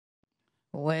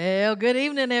Well, good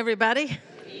evening, everybody.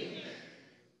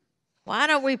 Why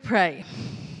don't we pray?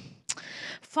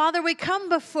 Father, we come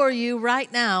before you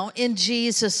right now in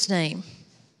Jesus' name.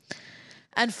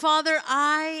 And Father,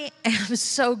 I am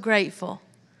so grateful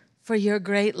for your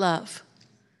great love.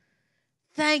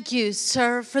 Thank you,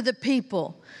 sir, for the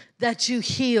people that you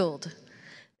healed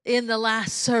in the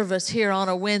last service here on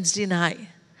a Wednesday night.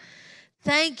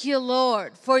 Thank you,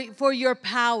 Lord, for your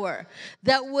power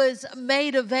that was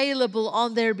made available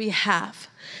on their behalf.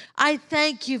 I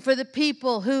thank you for the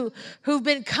people who've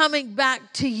been coming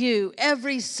back to you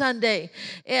every Sunday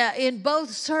in both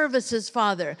services,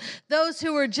 Father. Those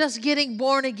who are just getting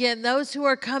born again, those who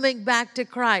are coming back to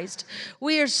Christ.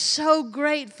 We are so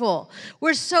grateful.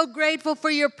 We're so grateful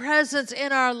for your presence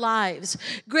in our lives.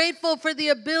 Grateful for the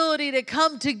ability to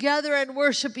come together and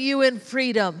worship you in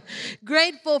freedom.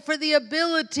 Grateful for the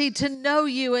ability to know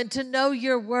you and to know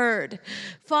your word.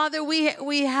 Father,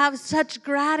 we have such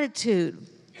gratitude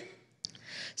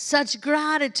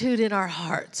in our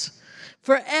hearts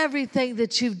for everything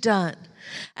that you've done.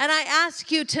 And I ask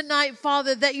you tonight,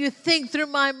 Father, that you think through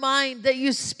my mind, that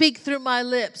you speak through my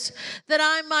lips, that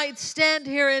I might stand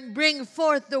here and bring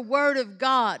forth the word of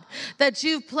God that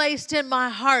you've placed in my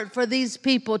heart for these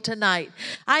people tonight.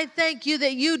 I thank you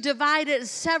that you divide it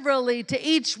severally to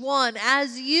each one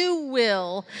as you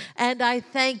will, and I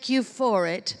thank you for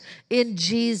it in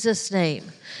Jesus'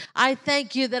 name. I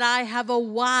thank you that I have a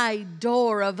wide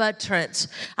door of utterance.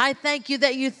 I thank you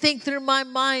that you think through my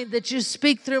mind, that you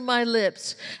speak through my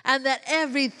lips, and that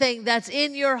everything that's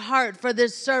in your heart for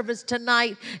this service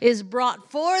tonight is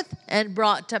brought forth and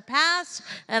brought to pass,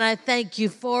 and I thank you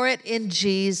for it in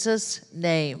Jesus'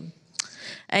 name.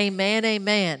 Amen,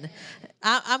 amen.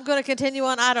 I'm going to continue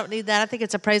on. I don't need that. I think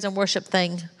it's a praise and worship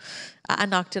thing. I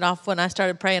knocked it off when I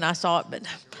started praying. I saw it, but...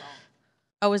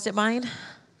 Oh, is it mine?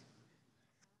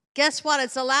 Guess what?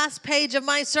 It's the last page of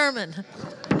my sermon.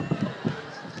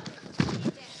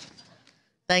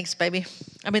 Thanks, baby.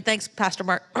 Thanks, Pastor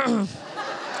Mark.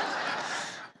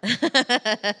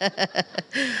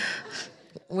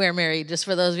 We're married, just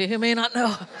for those of you who may not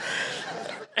know.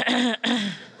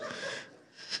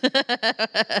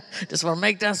 Just want to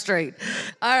make that straight.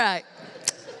 All right.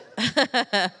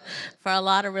 For a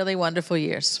lot of really wonderful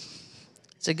years.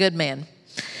 He's a good man.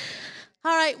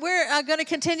 All right, we're going to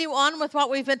continue on with what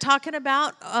we've been talking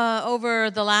about over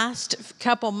the last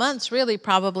couple months, really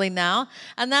probably now,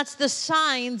 and that's the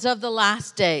signs of the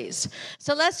last days.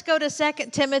 So let's go to 2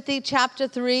 Timothy chapter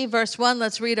 3, verse 1.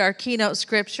 Let's read our keynote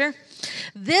scripture.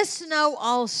 This know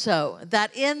also,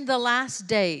 that in the last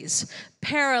days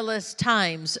perilous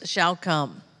times shall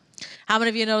come. How many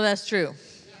of you know that's true?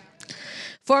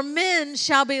 For men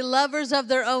shall be lovers of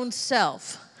their own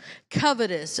self,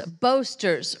 covetous,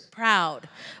 boasters, proud,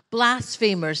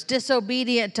 blasphemers,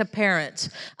 disobedient to parents,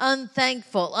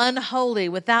 unthankful, unholy,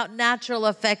 without natural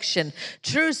affection,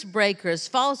 truce breakers,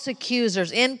 false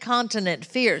accusers, incontinent,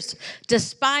 fierce,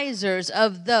 despisers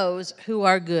of those who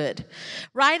are good.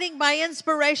 Writing by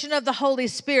inspiration of the Holy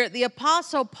Spirit, the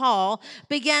Apostle Paul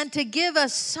began to give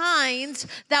us signs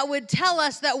that would tell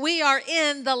us that we are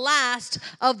in the last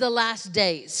of the last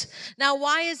days. Now,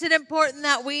 why is it important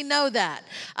that we know that?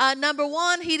 Number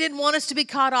one, he didn't want us to be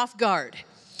caught off guard.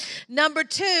 Number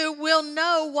two, we'll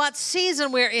know what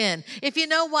season we're in. If you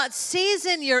know what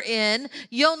season you're in,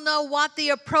 you'll know what the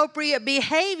appropriate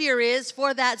behavior is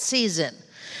for that season.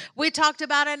 We talked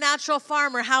about a natural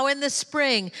farmer, how in the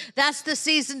spring, that's the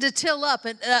season to till up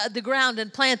the ground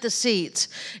and plant the seeds.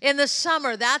 In the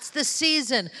summer, that's the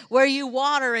season where you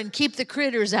water and keep the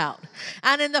critters out.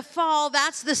 And in the fall,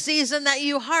 that's the season that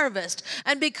you harvest.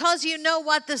 And because you know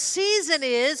what the season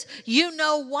is, you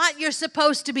know what you're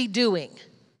supposed to be doing.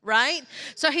 Right?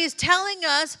 So he's telling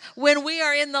us when we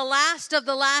are in the last of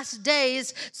the last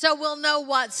days, so we'll know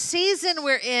what season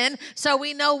we're in, so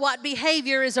we know what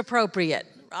behavior is appropriate.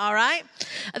 All right?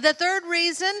 The third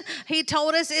reason he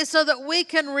told us is so that we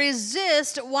can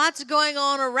resist what's going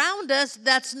on around us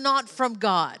that's not from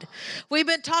God. We've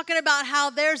been talking about how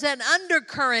there's an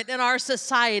undercurrent in our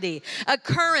society, a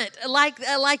current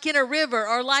like in a river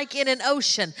or like in an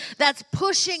ocean that's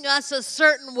pushing us a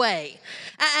certain way.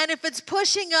 And if it's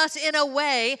pushing us in a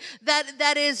way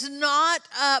that is not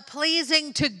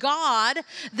pleasing to God,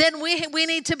 then we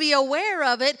need to be aware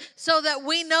of it so that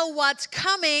we know what's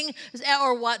coming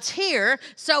or what's here,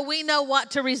 so we know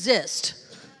what to resist.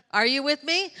 Are you with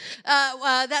me?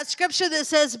 That scripture that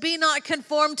says, be not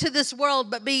conformed to this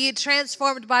world, but be ye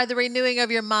transformed by the renewing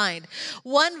of your mind.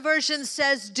 One version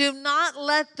says, do not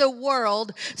let the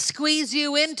world squeeze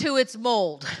you into its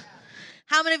mold.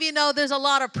 How many of you know there's a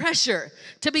lot of pressure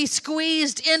to be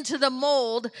squeezed into the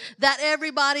mold that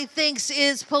everybody thinks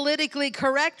is politically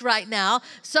correct right now,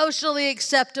 socially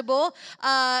acceptable?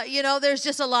 There's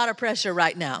just a lot of pressure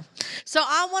right now. So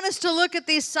I want us to look at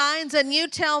these signs, and you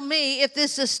tell me if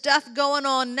this is stuff going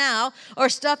on now or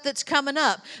stuff that's coming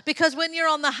up. Because when you're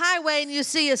on the highway and you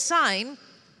see a sign,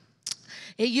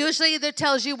 it usually either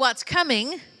tells you what's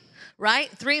coming, right?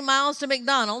 3 miles to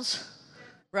McDonald's,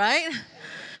 right?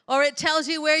 Or it tells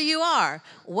you where you are.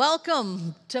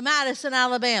 Welcome to Madison,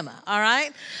 Alabama, all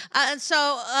right? And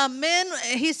so men,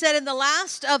 he said, in the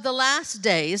last of the last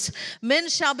days, men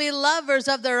shall be lovers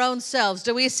of their own selves.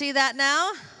 Do we see that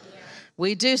now? Yeah.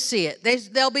 We do see it.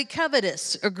 They'll be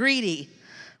covetous or greedy,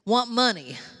 want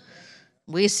money.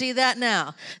 We see that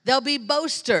now. They'll be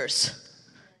boasters.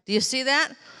 Do you see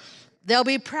that? They'll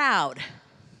be proud.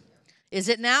 Is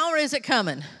it now or is it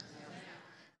coming?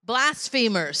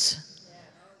 Blasphemers.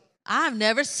 I've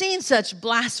never seen such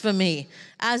blasphemy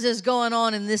as is going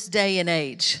on in this day and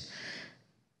age.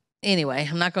 Anyway,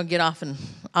 I'm not going to get off, and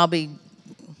I'll be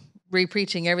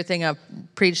re-preaching everything I've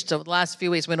preached over the last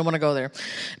few weeks. We don't want to go there.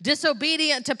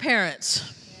 Disobedient to parents.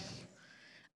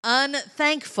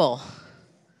 Unthankful.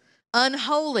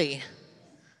 Unholy.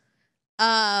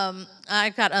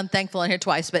 I've got unthankful in here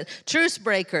twice, but truce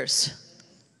breakers.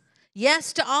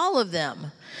 Yes to all of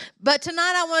them. But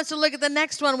tonight I want us to look at the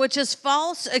next one, which is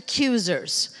false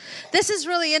accusers. This is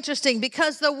really interesting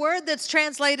because the word that's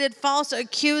translated false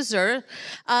accuser,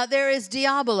 there is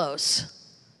diabolos.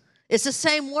 It's the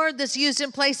same word that's used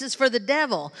in places for the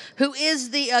devil, who is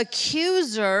the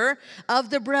accuser of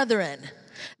the brethren.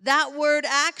 That word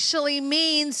actually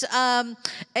means a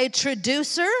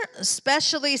traducer,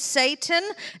 especially Satan,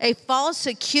 a false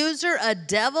accuser, a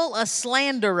devil, a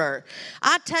slanderer.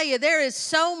 I tell you, there is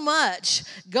so much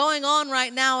going on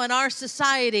right now in our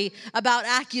society about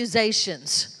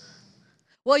accusations.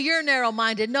 Well, you're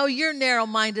narrow-minded. No, you're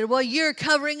narrow-minded. Well, you're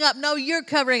covering up. No, you're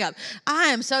covering up. I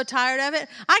am so tired of it.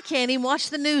 I can't even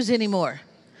watch the news anymore.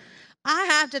 I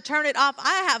have to turn it off.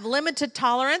 I have limited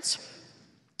tolerance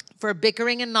for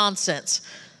bickering and nonsense.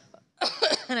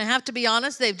 And I have to be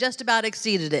honest, they've just about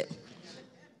exceeded it.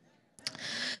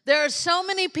 There are so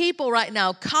many people right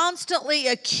now constantly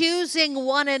accusing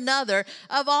one another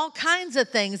of all kinds of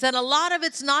things, and a lot of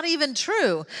it's not even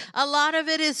true. A lot of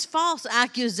it is false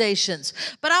accusations.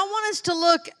 But I want us to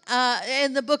look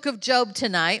in the book of Job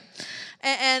tonight,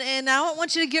 and I don't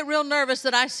want you to get real nervous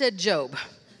that I said Job.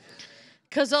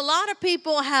 Because a lot of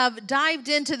people have dived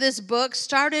into this book,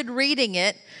 started reading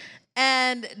it,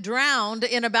 and drowned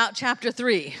in about chapter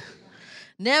 3.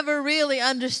 Never really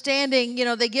understanding,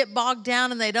 they get bogged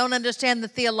down and they don't understand the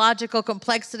theological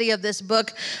complexity of this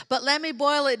book. But let me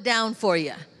boil it down for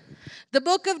you. The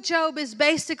book of Job is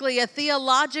basically a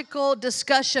theological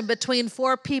discussion between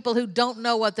 4 people who don't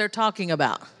know what they're talking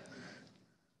about.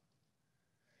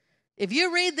 If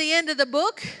you read the end of the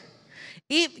book,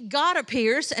 God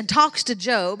appears and talks to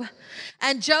Job,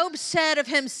 and Job said of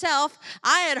himself,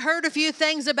 I had heard a few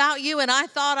things about you, and I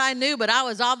thought I knew, but I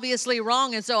was obviously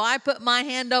wrong, and so I put my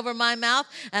hand over my mouth,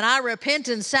 and I repent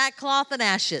in sackcloth and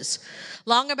ashes.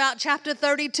 Long about chapter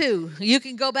 32. You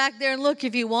can go back there and look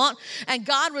if you want. And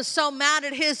God was so mad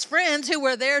at his friends who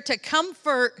were there to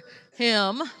comfort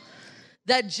him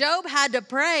that Job had to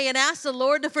pray and ask the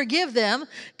Lord to forgive them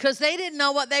because they didn't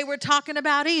know what they were talking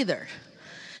about either.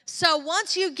 So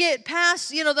once you get past,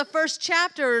 the first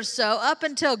chapter or so, up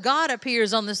until God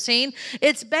appears on the scene,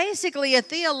 it's basically a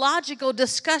theological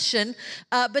discussion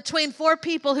between 4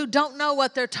 people who don't know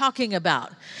what they're talking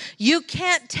about. You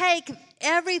can't take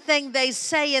everything they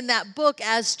say in that book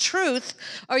as truth,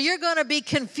 or you're going to be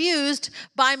confused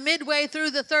by midway through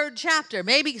the 3rd chapter,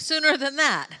 maybe sooner than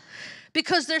that.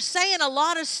 Because they're saying a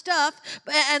lot of stuff,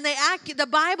 and the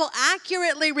Bible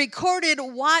accurately recorded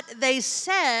what they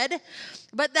said,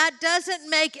 but that doesn't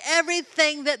make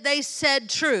everything that they said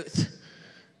truth.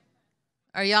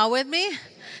 Are y'all with me?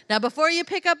 Now, before you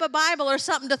pick up a Bible or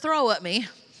something to throw at me,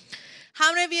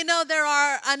 how many of you know there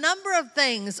are a number of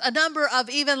things, a number of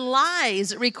even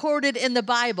lies recorded in the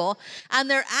Bible, and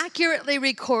they're accurately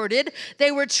recorded.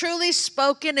 They were truly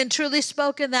spoken and truly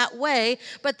spoken that way,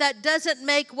 but that doesn't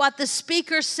make what the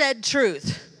speaker said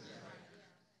truth.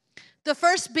 The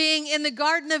first being in the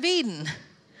Garden of Eden,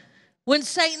 when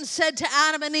Satan said to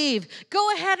Adam and Eve,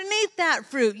 go ahead and eat that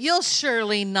fruit. You'll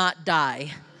surely not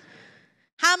die.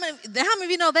 How many of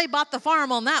you know they bought the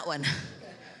farm on that one?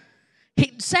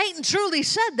 Satan truly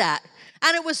said that.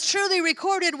 And it was truly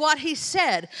recorded what he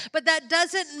said. But that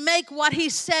doesn't make what he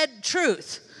said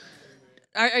truth.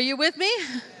 Are you with me?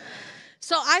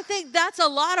 So I think that's a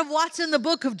lot of what's in the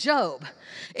book of Job.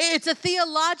 It's a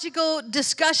theological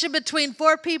discussion between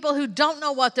four people who don't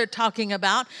know what they're talking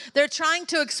about. They're trying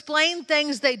to explain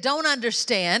things they don't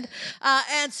understand.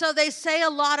 And so they say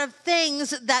a lot of things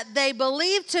that they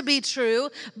believe to be true,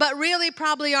 but really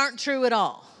probably aren't true at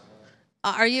all.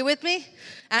 Are you with me?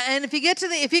 And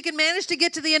if you can manage to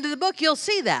get to the end of the book, you'll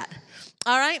see that.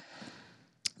 All right?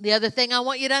 The other thing I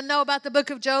want you to know about the book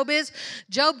of Job is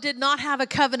Job did not have a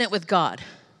covenant with God.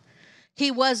 He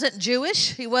wasn't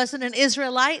Jewish. He wasn't an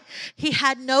Israelite. He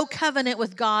had no covenant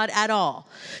with God at all.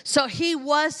 So he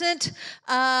wasn't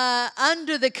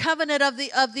under the covenant of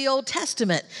the Old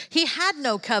Testament. He had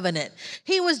no covenant.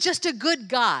 He was just a good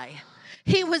guy.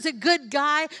 He was a good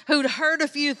guy who'd heard a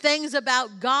few things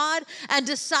about God and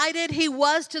decided he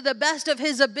was, to the best of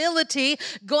his ability,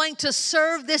 going to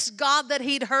serve this God that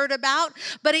he'd heard about.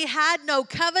 But he had no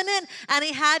covenant and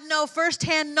he had no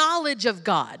firsthand knowledge of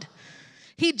God.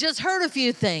 He'd just heard a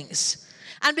few things.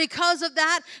 And because of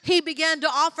that, he began to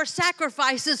offer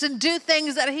sacrifices and do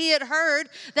things that he had heard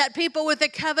that people with a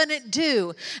covenant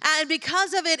do. And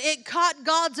because of it, it caught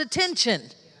God's attention.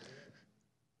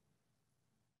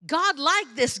 God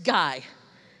liked this guy,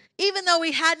 even though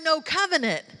he had no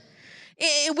covenant.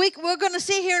 We're going to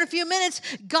see here in a few minutes,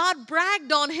 God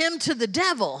bragged on him to the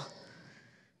devil.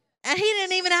 And he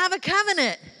didn't even have a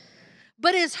covenant.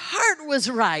 But his heart was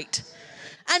right.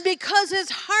 And because his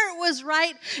heart was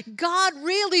right, God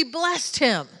really blessed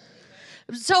him.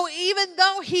 So even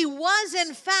though he was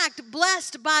in fact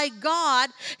blessed by God,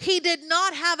 he did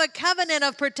not have a covenant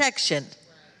of protection.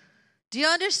 Do you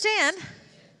understand?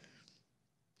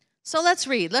 So let's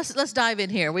read. Let's dive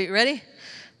in here. We ready?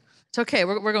 It's okay.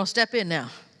 We're going to step in now.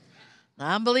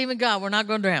 I'm believing God. We're not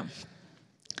going to drown.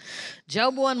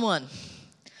 Job 1:1.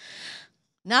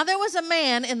 Now there was a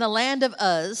man in the land of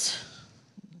Uz.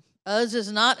 Uz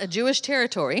is not a Jewish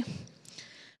territory.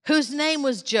 Whose name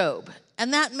was Job.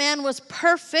 And that man was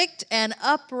perfect and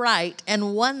upright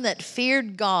and one that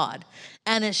feared God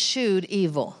and eschewed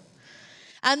evil.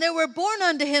 And there were born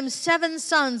unto him 7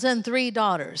 sons and 3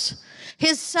 daughters.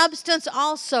 His substance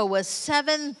also was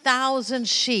 7,000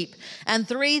 sheep and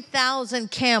 3,000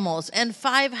 camels and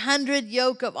 500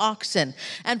 yoke of oxen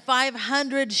and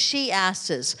 500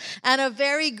 she-asses and a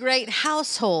very great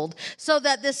household, so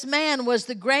that this man was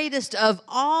the greatest of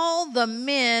all the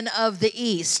men of the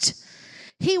East.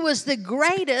 He was the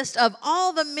greatest of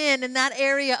all the men in that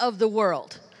area of the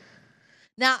world.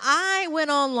 Now I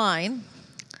went online.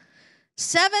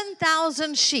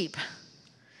 7,000 sheep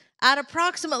at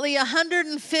approximately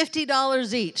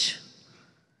 $150 each.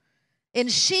 In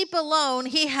sheep alone,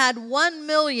 he had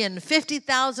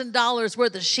 $1,050,000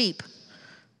 worth of sheep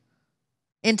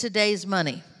in today's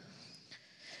money.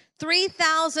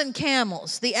 3,000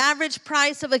 camels. The average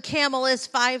price of a camel is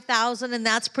 $5,000, and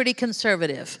that's pretty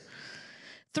conservative.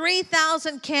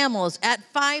 3,000 camels at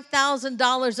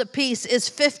 $5,000 a piece is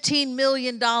 $15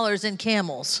 million in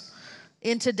camels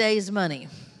in today's money.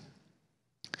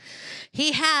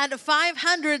 He had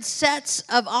 500 sets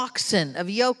of oxen, of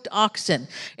yoked oxen.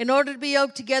 In order to be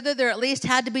yoked together, there at least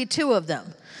had to be 2 of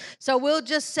them. So we'll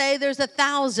just say there's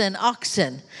 1,000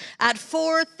 oxen. At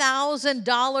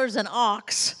 $4,000 an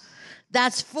ox,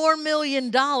 that's $4 million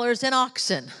in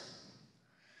oxen.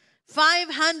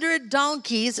 500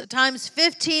 donkeys times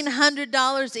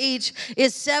 $1,500 each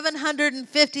is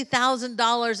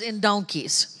 $750,000 in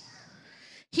donkeys.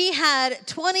 He had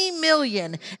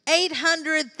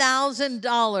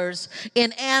 $20,800,000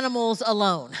 in animals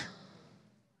alone.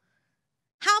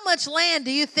 How much land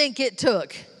do you think it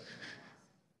took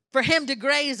for him to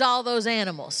graze all those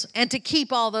animals and to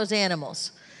keep all those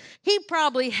animals? He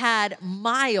probably had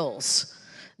miles,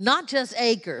 not just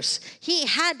acres. He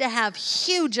had to have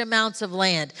huge amounts of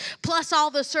land, plus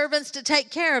all the servants to take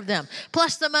care of them,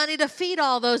 plus the money to feed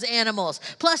all those animals,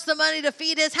 plus the money to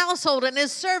feed his household and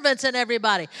his servants and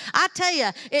everybody. I tell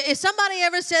you, if somebody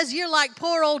ever says you're like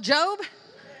poor old Job,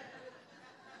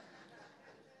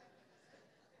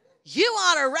 you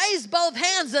ought to raise both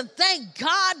hands and thank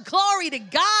God. Glory to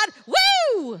God.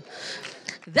 Woo!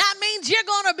 That means you're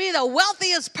going to be the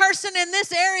wealthiest person in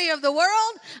this area of the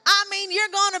world. I mean, you're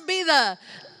going to be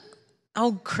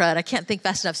oh crud, I can't think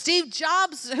fast enough. Steve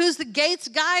Jobs, who's the Gates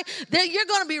guy, you're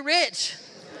going to be rich.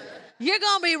 You're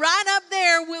going to be right up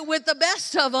there with the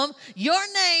best of them. Your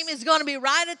name is going to be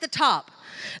right at the top.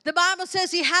 The Bible says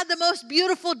he had the most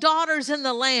beautiful daughters in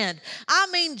the land. I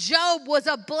mean, Job was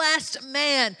a blessed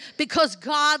man because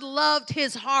God loved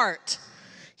his heart.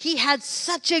 He had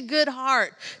such a good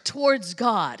heart towards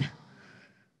God.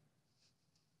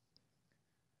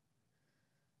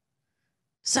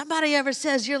 Somebody ever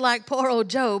says you're like poor old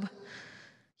Job,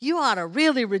 you ought to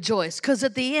really rejoice, because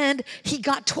at the end, he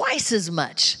got twice as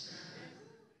much.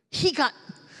 He got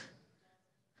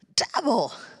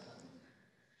double.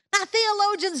 Now,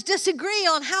 theologians disagree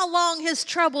on how long his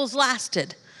troubles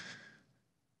lasted.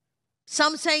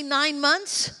 Some say 9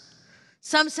 months.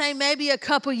 Some say maybe a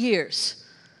couple years.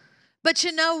 But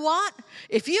you know what?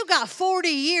 If you got 40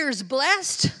 years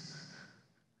blessed,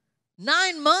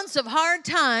 9 months of hard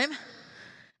time,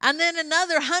 and then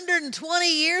another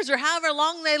 120 years or however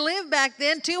long they lived back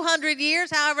then, 200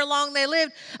 years, however long they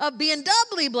lived, of being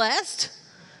doubly blessed,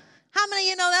 how many of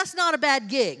you know that's not a bad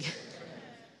gig?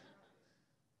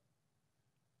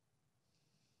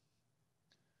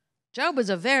 Job was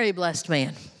a very blessed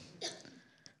man.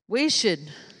 We should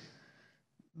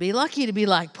be lucky to be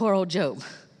like poor old Job.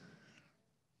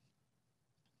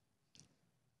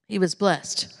 He was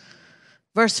blessed.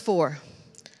 Verse 4.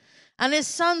 And his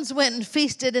sons went and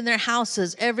feasted in their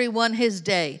houses, every one his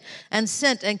day, and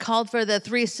sent and called for their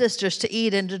 3 sisters to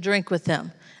eat and to drink with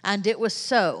them. And it was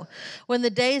so, when the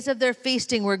days of their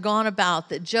feasting were gone about,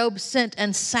 that Job sent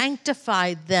and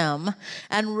sanctified them,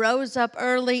 and rose up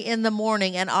early in the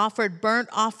morning, and offered burnt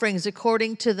offerings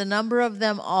according to the number of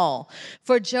them all.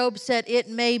 For Job said, it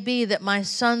may be that my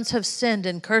sons have sinned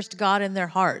and cursed God in their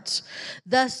hearts.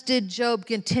 Thus did Job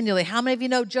continually. How many of you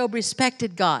know Job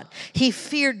respected God? He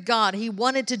feared God. He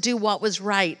wanted to do what was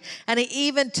right. And he,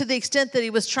 even to the extent that he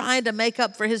was trying to make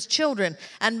up for his children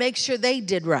and make sure they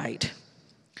did right.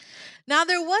 Now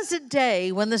there was a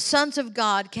day when the sons of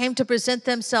God came to present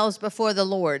themselves before the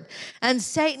Lord, and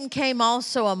Satan came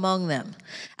also among them.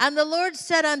 And the Lord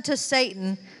said unto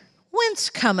Satan, whence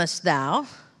comest thou?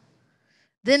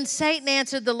 Then Satan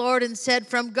answered the Lord and said,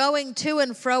 from going to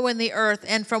and fro in the earth,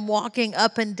 and from walking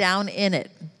up and down in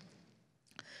it.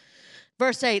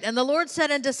 Verse 8, and the Lord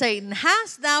said unto Satan,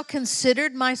 hast thou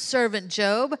considered my servant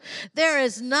Job? There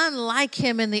is none like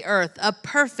him in the earth, a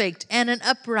perfect and an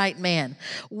upright man,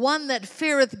 one that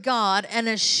feareth God and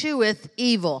escheweth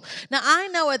evil. Now I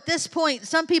know at this point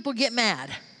some people get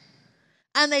mad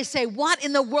and they say, what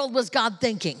in the world was God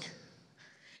thinking?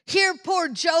 Here poor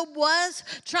Job was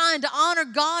trying to honor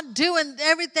God, doing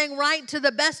everything right to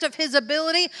the best of his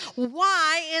ability.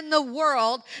 Why in the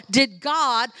world did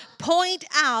God point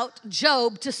out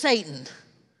Job to Satan?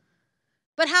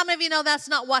 But how many of you know that's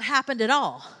not what happened at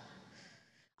all?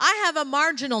 I have a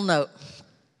marginal note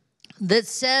that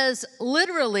says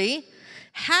literally,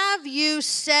 have you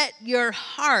set your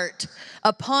heart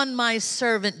upon my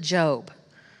servant Job?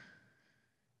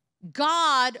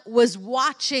 God was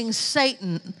watching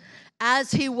Satan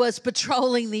as he was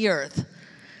patrolling the earth.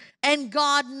 And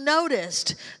God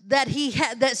noticed that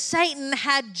that Satan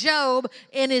had Job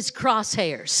in his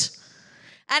crosshairs.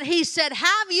 And he said,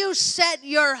 have you set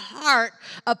your heart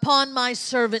upon my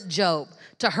servant Job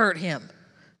to hurt him,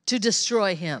 to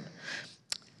destroy him?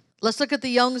 Let's look at the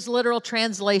Young's literal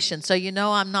translation so you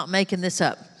know I'm not making this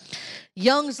up.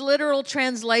 Young's literal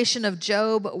translation of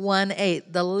Job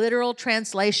 1:8, the literal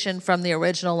translation from the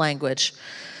original language.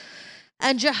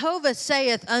 And Jehovah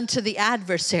saith unto the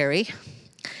adversary,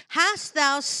 hast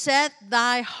thou set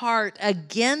thy heart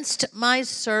against my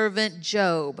servant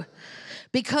Job?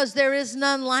 Because there is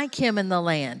none like him in the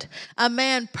land, a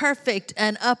man perfect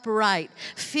and upright,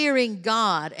 fearing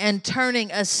God and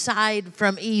turning aside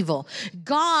from evil.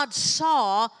 God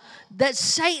saw that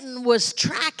Satan was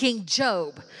tracking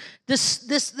Job.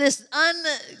 This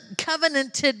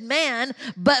uncovenanted man,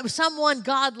 but someone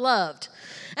God loved.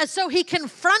 And so he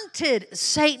confronted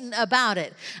Satan about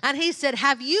it. And he said,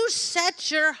 have you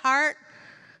set your heart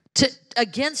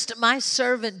against my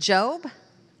servant Job?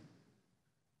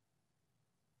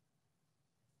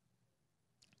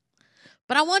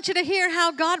 But I want you to hear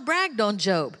how God bragged on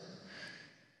Job.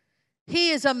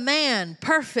 He is a man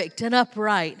perfect and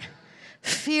upright,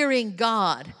 fearing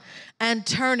God and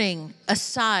turning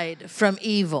aside from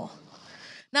evil.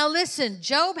 Now listen,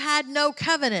 Job had no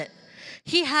covenant.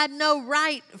 He had no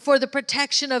right for the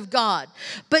protection of God.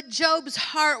 But Job's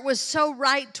heart was so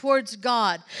right towards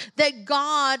God that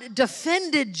God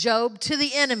defended Job to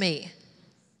the enemy.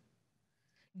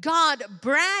 God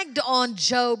bragged on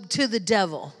Job to the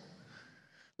devil.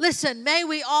 Listen, may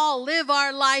we all live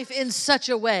our life in such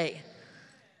a way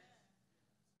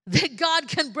that God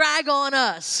can brag on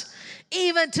us,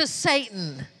 even to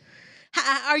Satan.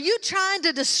 Are you trying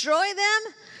to destroy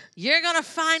them? You're going to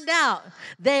find out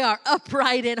they are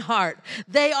upright in heart.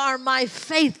 They are my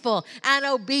faithful and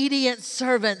obedient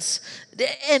servants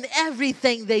in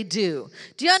everything they do.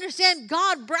 Do you understand?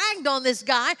 God bragged on this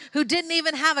guy who didn't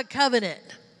even have a covenant.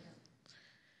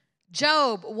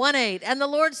 Job 1:8, and the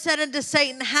Lord said unto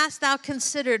Satan, hast thou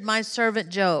considered my servant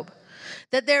Job?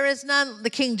 that there is none, the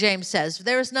King James says,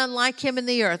 there is none like him in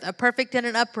the earth, a perfect and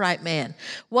an upright man,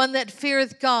 one that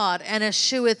feareth God and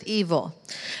escheweth evil.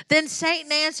 Then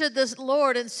Satan answered the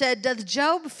Lord and said, doth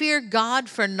Job fear God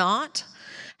for naught?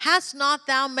 Hast not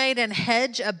thou made an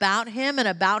hedge about him and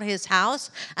about his house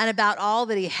and about all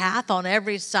that he hath on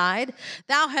every side?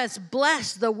 Thou hast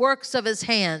blessed the works of his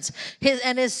hands,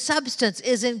 and his substance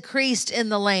is increased in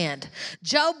the land.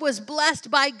 Job was blessed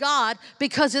by God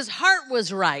because his heart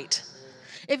was right.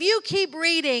 If you keep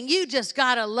reading, you just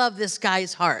got to love this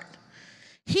guy's heart.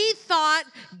 He thought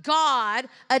God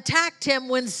attacked him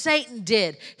when Satan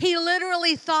did. He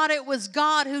literally thought it was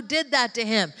God who did that to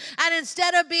him. And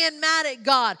instead of being mad at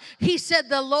God, he said,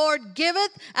 the Lord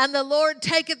giveth and the Lord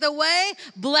taketh away.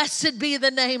 Blessed be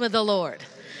the name of the Lord.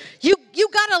 You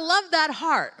got to love that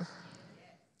heart.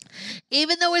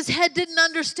 Even though his head didn't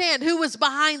understand who was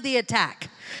behind the attack.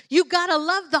 You got to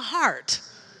love the heart.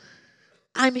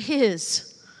 I'm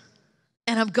his,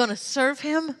 and I'm going to serve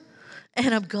him.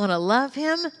 And I'm going to love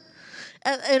him.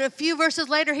 And a few verses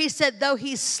later, he said, though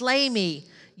he slay me,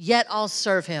 yet I'll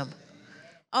serve him.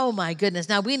 Oh, my goodness.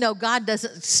 Now, we know God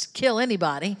doesn't kill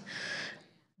anybody.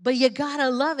 But you got to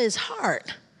love his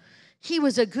heart. He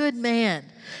was a good man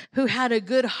who had a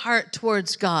good heart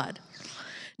towards God.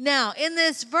 Now, in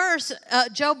this verse,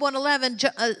 Job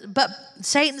 1:11, but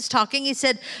Satan's talking. He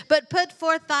said, but put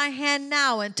forth thy hand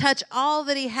now and touch all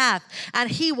that he hath,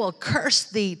 and he will curse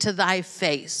thee to thy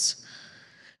face.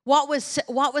 What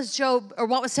was Job, or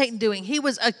what was Satan doing? He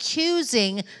was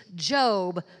accusing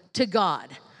Job to God.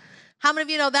 How many of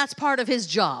you know that's part of his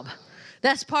job?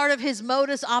 That's part of his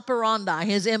modus operandi,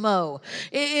 his MO,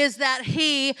 is that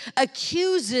he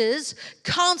accuses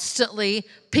constantly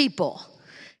people.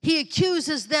 He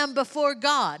accuses them before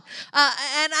God.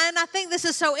 And I think this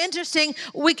is so interesting.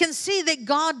 We can see that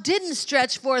God didn't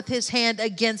stretch forth his hand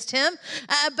against him,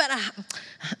 but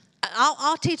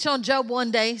I'll teach on Job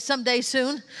one day, someday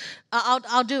soon.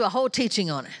 I'll do a whole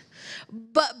teaching on it.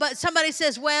 But somebody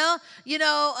says, well,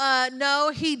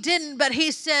 no, he didn't. But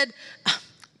he said,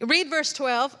 read verse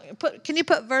 12. Can you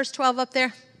put verse 12 up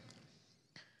there?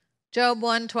 Job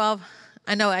 1:12.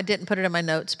 I know I didn't put it in my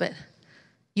notes, but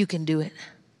you can do it.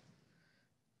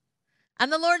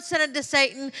 And the Lord said unto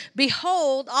Satan,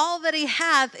 behold, all that he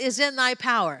hath is in thy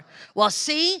power. Well,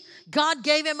 see, God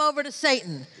gave him over to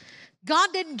Satan. God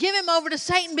didn't give him over to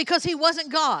Satan because he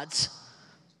wasn't God's.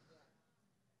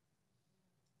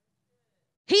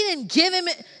 He didn't give him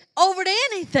over to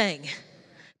anything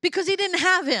because he didn't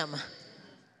have him.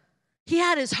 He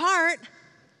had his heart,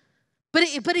 but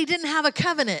he didn't have a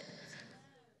covenant.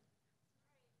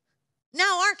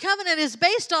 Now our covenant is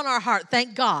based on our heart,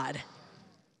 thank God.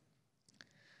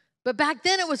 But back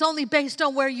then it was only based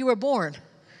on where you were born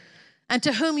and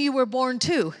to whom you were born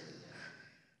to.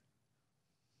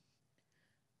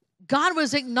 God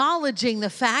was acknowledging the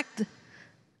fact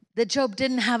that Job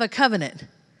didn't have a covenant.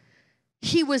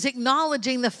 He was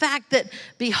acknowledging the fact that,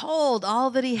 behold, all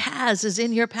that he has is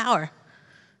in your power.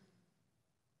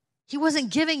 He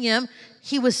wasn't giving him,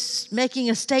 he was making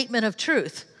a statement of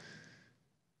truth.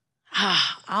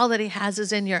 All that he has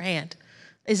is in your hand,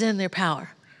 is in their power.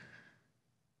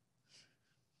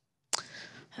 I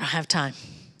don't have time.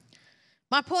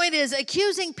 My point is,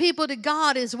 accusing people to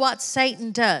God is what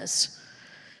Satan does.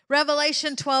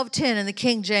 Revelation 12:10 in the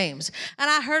King James. And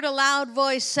I heard a loud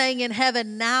voice saying in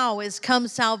heaven, now is come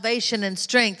salvation and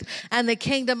strength and the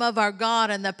kingdom of our God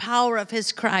and the power of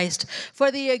his Christ. For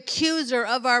the accuser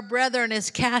of our brethren is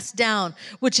cast down,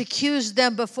 which accused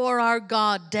them before our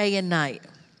God day and night.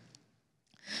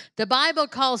 The Bible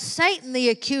calls Satan the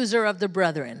accuser of the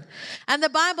brethren. And the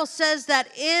Bible says that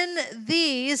in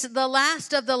these, the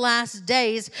last of the last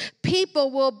days,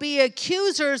 people will be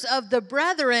accusers of the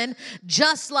brethren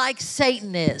just like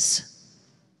Satan is.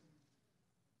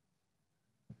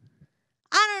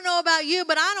 I don't know about you,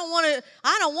 but I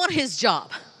don't want his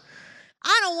job.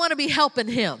 I don't want to be helping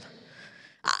him.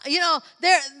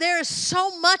 There's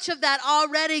so much of that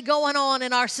already going on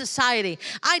in our society.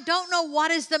 I don't know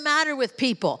what is the matter with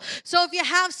people. So if you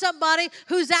have somebody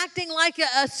who's acting like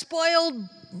a spoiled,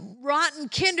 rotten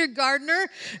kindergartner,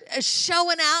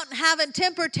 showing out and having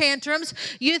temper tantrums,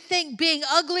 you think being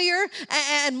uglier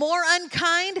and more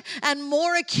unkind and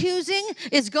more accusing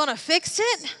is going to fix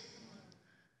it?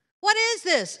 What is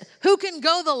this? Who can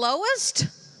go the lowest?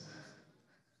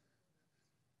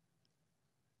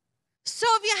 So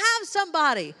if you have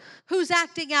somebody who's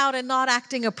acting out and not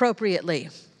acting appropriately,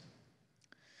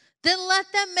 then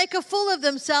let them make a fool of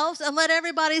themselves and let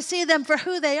everybody see them for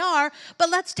who they are, but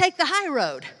let's take the high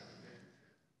road.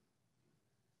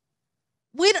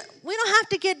 We don't have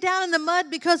to get down in the mud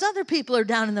because other people are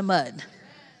down in the mud.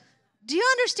 Do you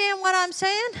understand what I'm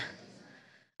saying?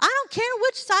 I don't care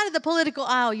which side of the political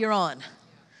aisle you're on.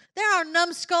 There are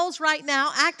numbskulls right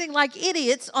now acting like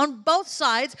idiots on both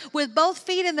sides with both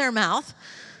feet in their mouth.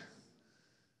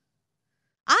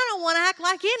 I don't want to act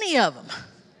like any of them.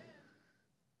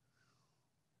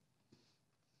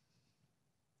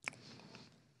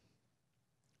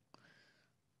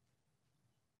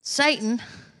 Satan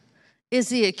is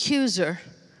the accuser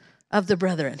of the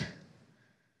brethren.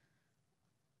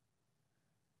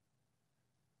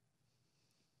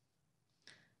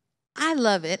 I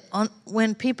love it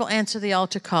when people answer the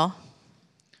altar call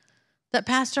that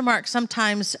Pastor Mark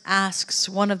sometimes asks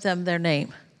one of them their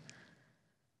name.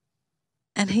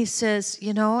 And he says,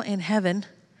 you know, in heaven,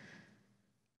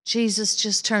 Jesus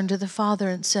just turned to the Father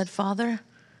and said, Father,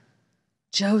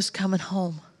 Joe's coming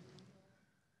home.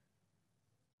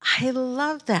 I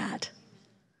love that.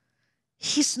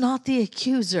 He's not the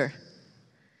accuser.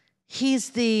 He's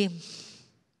the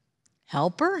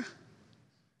helper,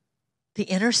 the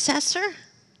intercessor,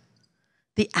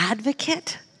 the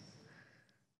advocate,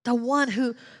 the one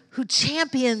who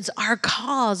champions our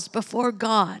cause before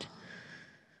God.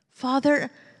 Father,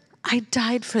 I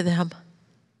died for them.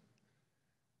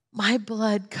 My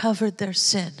blood covered their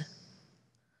sin.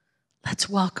 Let's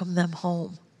welcome them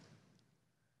home.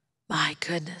 My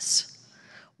goodness,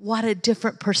 what a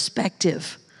different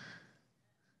perspective.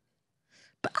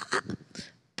 But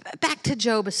back to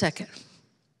Job a second.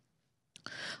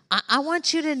 I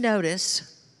want you to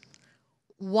notice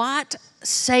what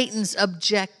Satan's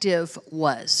objective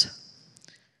was.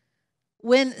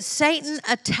 When Satan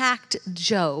attacked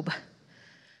Job,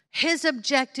 his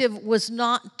objective was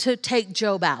not to take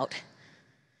Job out.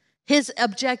 His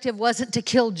objective wasn't to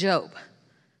kill Job.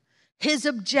 His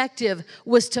objective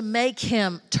was to make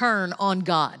him turn on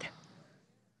God.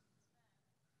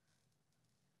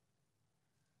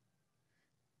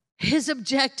 His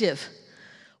objective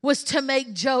was to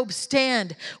make Job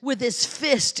stand with his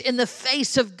fist in the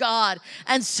face of God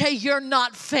and say, you're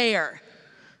not fair.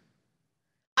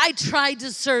 I tried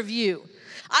to serve you.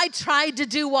 I tried to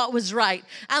do what was right.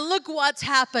 And look what's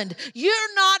happened.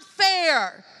 You're not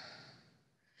fair.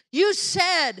 You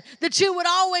said that you would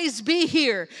always be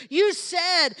here. You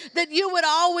said that you would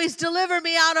always deliver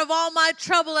me out of all my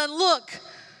trouble. And look,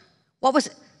 what was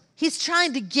it? He's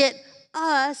trying to get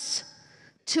us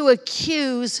to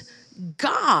accuse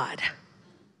God.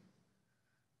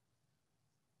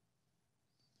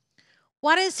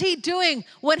 What is he doing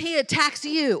when he attacks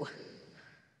you?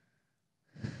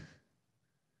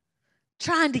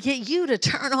 Trying to get you to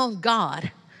turn on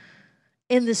God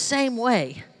in the same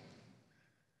way.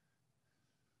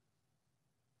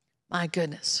 My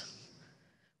goodness.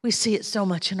 We see it so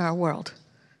much in our world.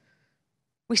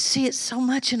 We see it so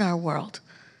much in our world.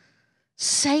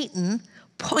 Satan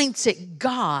points at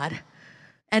God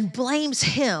and blames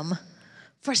him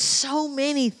for so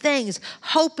many things,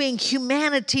 hoping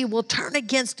humanity will turn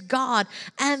against God,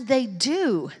 and they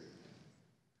do.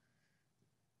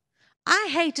 I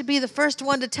hate to be the first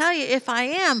one to tell you if I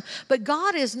am, but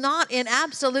God is not in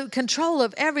absolute control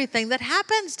of everything that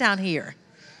happens down here.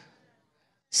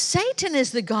 Satan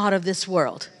is the God of this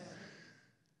world.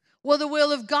 Well, the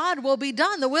will of God will be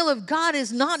done. The will of God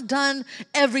is not done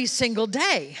every single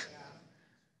day.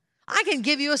 I can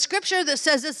give you a scripture that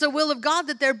says it's the will of God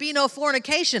that there be no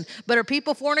fornication. But are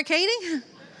people fornicating?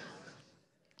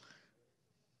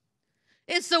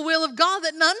 It's the will of God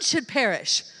that none should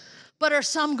perish. But are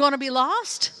some going to be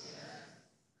lost?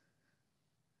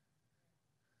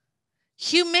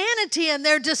 Humanity and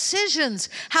their decisions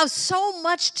have so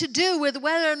much to do with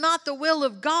whether or not the will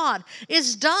of God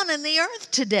is done in the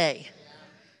earth today.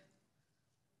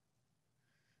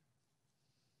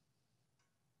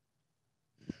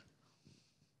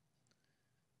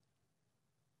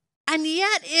 And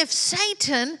yet, if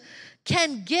Satan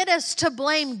can get us to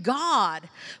blame God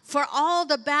for all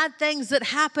the bad things that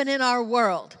happen in our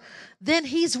world, then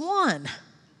he's won.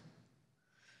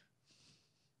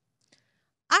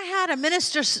 I had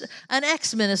an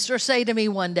ex-minister say to me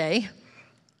one day,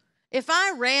 if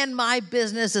I ran my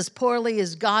business as poorly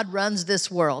as God runs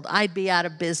this world, I'd be out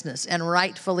of business, and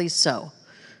rightfully so.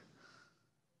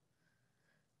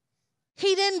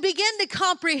 He didn't begin to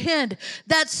comprehend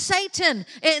that Satan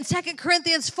in 2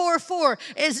 Corinthians 4:4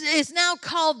 is now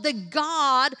called the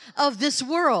God of this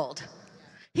world.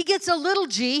 He gets a little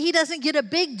g, he doesn't get a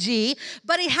big G,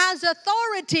 but he has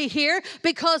authority here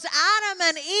because Adam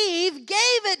and Eve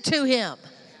gave it to him.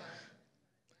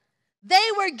 They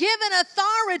were given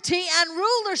authority and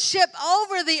rulership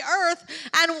over the earth.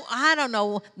 And I don't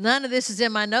know, none of this is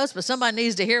in my notes, but somebody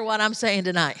needs to hear what I'm saying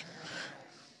tonight.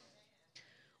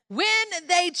 When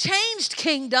they changed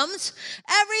kingdoms,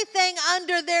 everything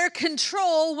under their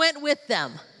control went with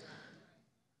them.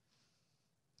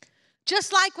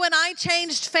 Just like when I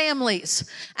changed families,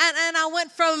 and I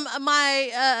went from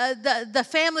my the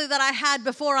family that I had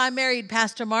before I married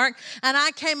Pastor Mark, and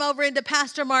I came over into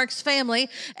Pastor Mark's family,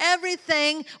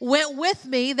 everything went with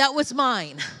me that was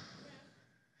mine.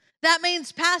 That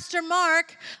means Pastor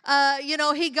Mark,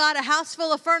 he got a house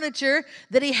full of furniture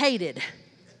that he hated.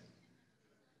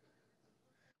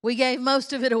 We gave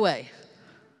most of it away,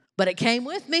 but it came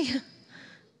with me.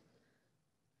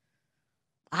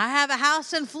 I have a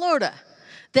house in Florida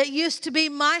that used to be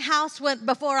my house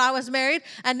before I was married,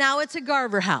 and now it's a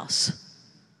Garver house.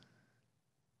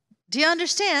 Do you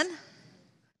understand?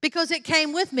 Because it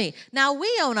came with me. Now we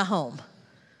own a home.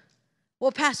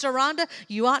 Well, Pastor Rhonda,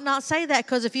 you ought not say that,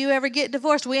 because if you ever get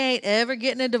divorced, we ain't ever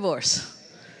getting a divorce.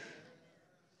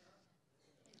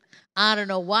 I don't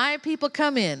know why people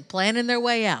come in planning their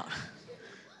way out.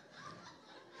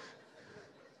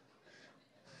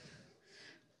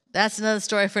 That's another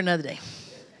story for another day.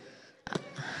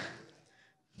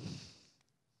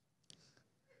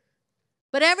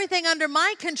 But everything under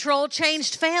my control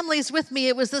changed families with me.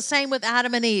 It was the same with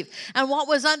Adam and Eve. And what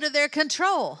was under their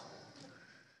control?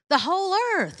 The whole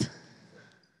earth.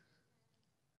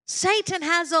 Satan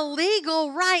has a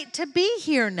legal right to be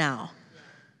here now.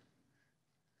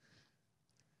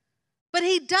 But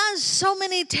he does so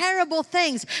many terrible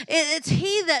things. It's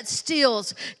he that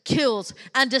steals, kills,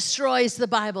 and destroys, the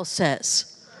Bible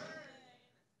says.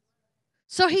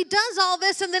 So he does all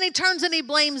this, and then he turns and he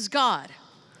blames God.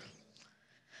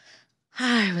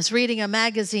 I was reading a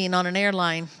magazine on an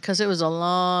airline because it was a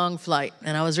long flight,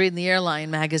 and I was reading the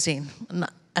airline magazine,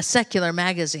 a secular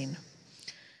magazine.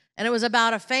 And it was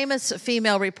about a famous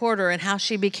female reporter and how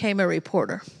she became a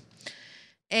reporter.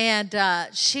 And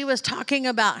she was talking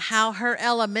about how her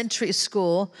elementary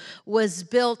school was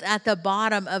built at the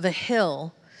bottom of a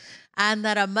hill, and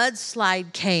that a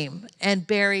mudslide came and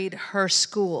buried her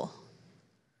school.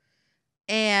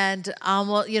 And, a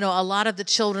lot of the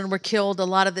children were killed. A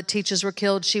lot of the teachers were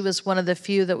killed. She was one of the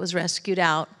few that was rescued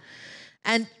out.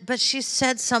 But she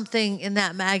said something in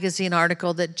that magazine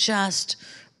article that just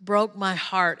broke my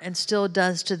heart and still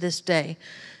does to this day.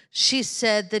 She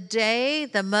said, the day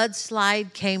the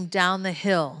mudslide came down the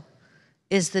hill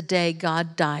is the day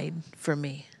God died for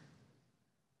me.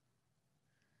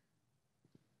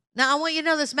 Now, I want you to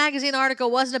know this magazine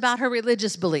article wasn't about her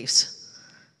religious beliefs.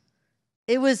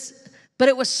 But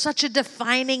it was such a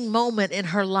defining moment in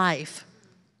her life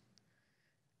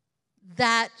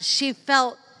that she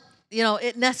felt,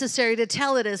 it necessary to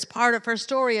tell it as part of her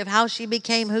story of how she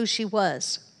became who she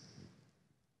was.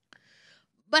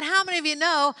 But how many of you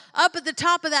know up at the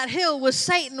top of that hill was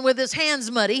Satan with his hands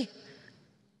muddy,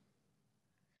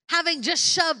 having just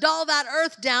shoved all that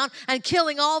earth down and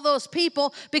killing all those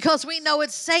people, because we know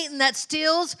it's Satan that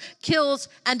steals, kills,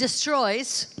 and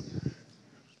destroys.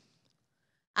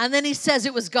 And then he says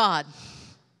it was God.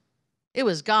 It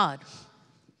was God.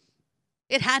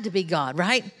 It had to be God,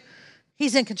 right?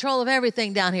 He's in control of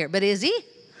everything down here. But is he?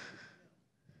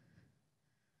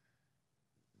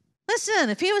 Listen,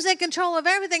 if he was in control of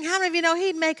everything, how many of you know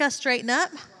he'd make us straighten up?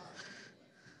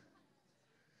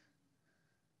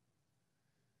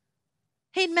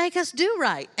 He'd make us do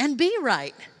right and be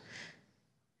right.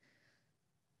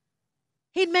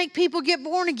 He'd make people get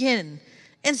born again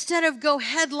instead of go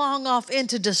headlong off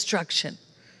into destruction.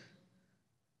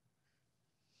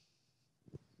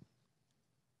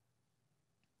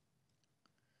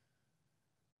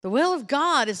 The will of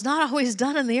God is not always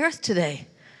done on the earth today.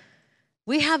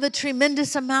 We have a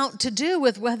tremendous amount to do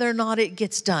with whether or not it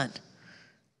gets done.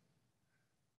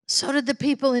 So did the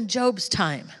people in Job's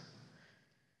time.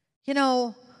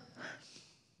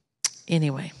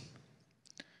 Anyway,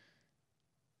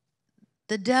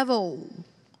 the devil,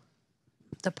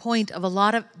 the point of a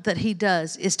lot of that he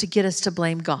does is to get us to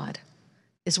blame God,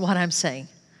 is what I'm saying,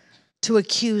 to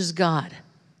accuse God.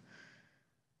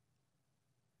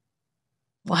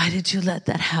 Why did you let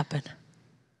that happen?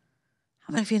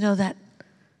 How many of you know that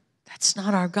that's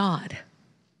not our God?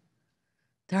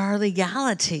 There are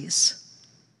legalities.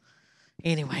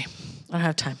 Anyway, I don't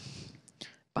have time.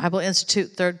 Bible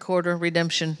Institute, third quarter,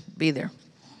 redemption, be there.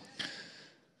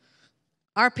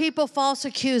 Are people false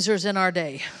accusers in our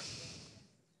day?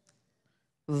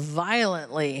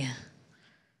 Violently,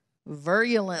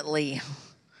 virulently,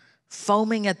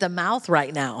 foaming at the mouth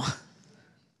right now.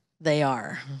 They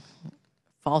are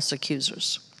false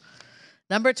accusers.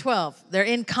 Number 12, they're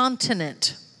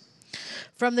incontinent.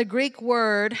 From the Greek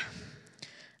word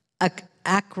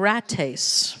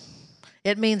akrates,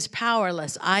 it means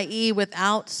powerless, i.e.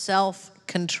 without self-control.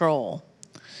 self-control.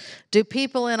 Do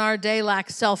people in our day lack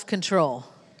self-control?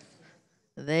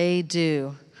 They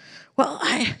do. Well,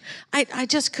 I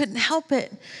just couldn't help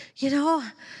it.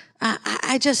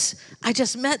 I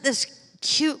just met this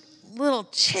cute little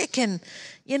chick, and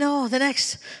the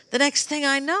next thing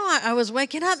I know, I was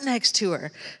waking up next to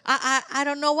her. I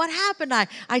don't know what happened.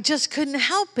 I just couldn't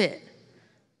help it.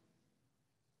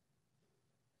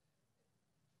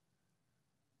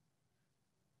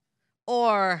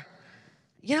 Or,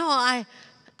 I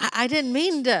didn't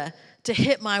mean to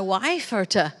hit my wife or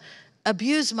to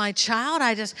abuse my child.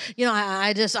 I just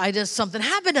something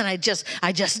happened, and I just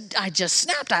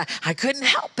snapped. I couldn't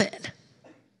help it.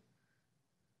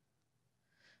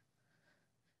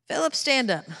 Philip,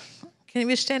 stand up. Can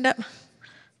you stand up?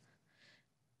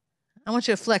 I want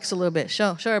you to flex a little bit.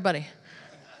 Show everybody.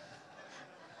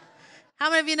 How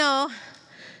many of you know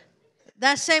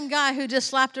that same guy who just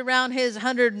slapped around his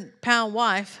 100-pound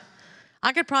wife?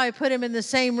 I could probably put him in the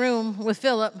same room with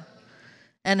Philip,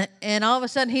 and all of a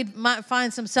sudden he might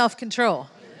find some self-control.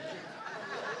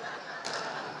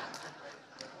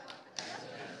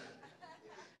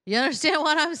 You understand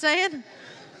what I'm saying?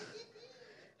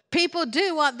 People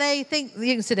do what they think.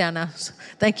 You can sit down now.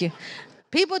 Thank you.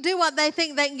 People do what they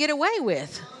think they can get away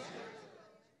with.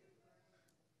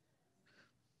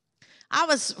 I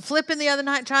was flipping the other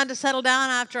night trying to settle down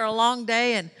after a long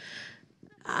day, and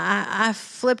I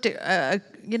flipped it,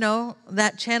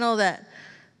 that channel, that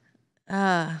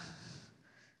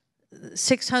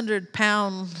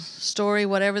 600-pound story,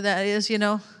 whatever that is,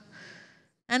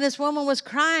 And this woman was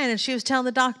crying, and she was telling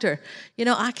the doctor,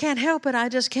 I can't help it. I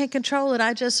just can't control it.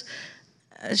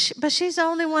 But she's the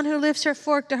only one who lifts her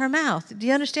fork to her mouth. Do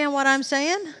you understand what I'm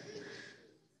saying?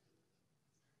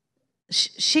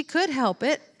 She could help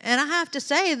it. And I have to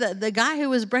say that the guy who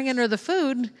was bringing her the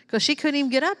food, because she couldn't even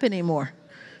get up anymore.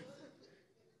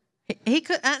 He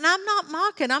could, and I'm not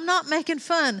mocking. I'm not making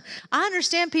fun. I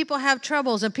understand people have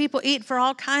troubles and people eat for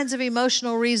all kinds of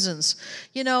emotional reasons.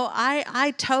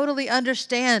 I totally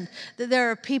understand that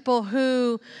there are people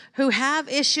who have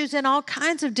issues in all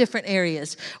kinds of different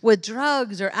areas with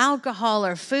drugs or alcohol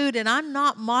or food, and I'm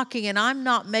not mocking and I'm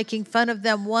not making fun of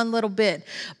them one little bit.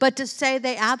 But to say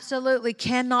they absolutely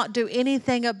cannot do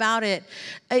anything about it,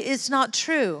 it's not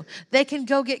true. They can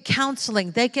go get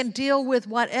counseling. They can deal with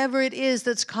whatever it is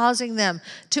that's causing them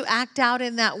to act out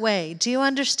in that way. Do you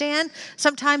understand?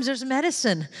 Sometimes there's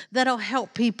medicine that'll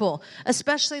help people,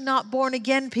 especially not born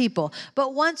again people.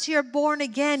 But once you're born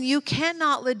again, you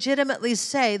cannot legitimately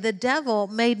say the devil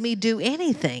made me do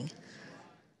anything.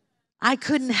 I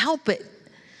couldn't help it.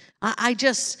 I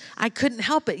couldn't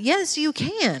help it. Yes, you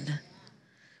can.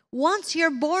 Once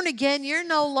you're born again, you're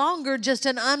no longer just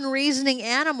an unreasoning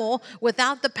animal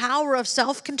without the power of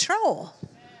self-control.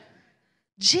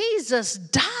 Jesus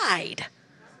died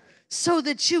so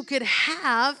that you could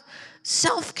have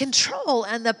self-control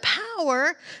and the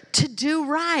power to do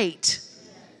right.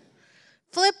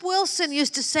 Flip Wilson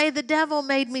used to say, the devil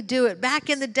made me do it back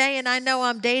in the day, and I know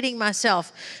I'm dating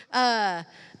myself. But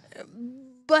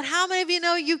how many of you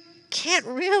know you can't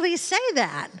really say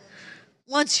that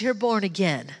once you're born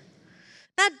again?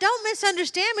 Now, don't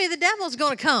misunderstand me. The devil's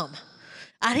going to come,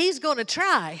 and he's going to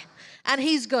try. And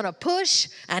he's going to push,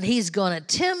 and he's going to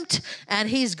tempt, and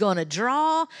he's going to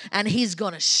draw, and he's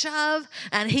going to shove,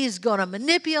 and he's going to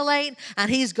manipulate,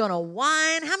 and he's going to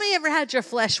whine. How many ever had your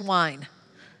flesh whine?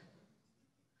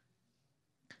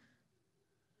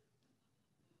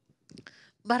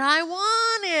 But I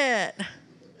want it.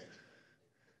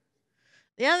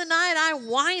 The other night, I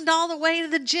whined all the way to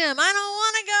the gym. I don't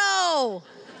want to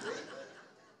go.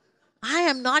 I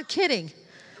am not kidding.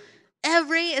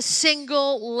 Every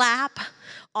single lap,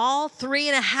 all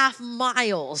 3.5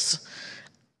 miles,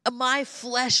 my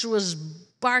flesh was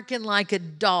barking like a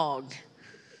dog.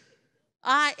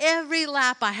 Every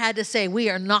lap I had to say,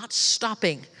 we are not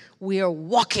stopping. We are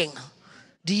walking.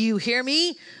 Do you hear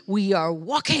me? We are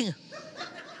walking.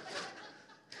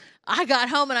 I got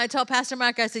home and I told Pastor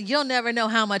Mark, I said, you'll never know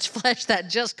how much flesh that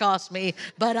just cost me,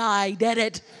 but I did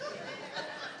it.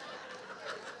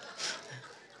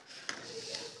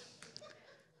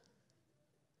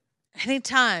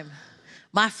 Anytime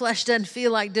my flesh doesn't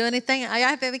feel like doing anything,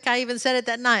 I think I even said it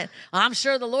that night. I'm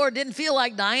sure the Lord didn't feel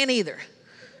like dying either.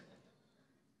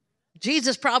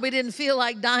 Jesus probably didn't feel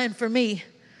like dying for me.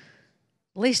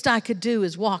 Least I could do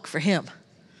is walk for him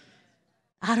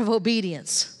out of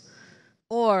obedience,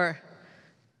 or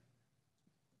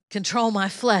control my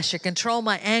flesh, or control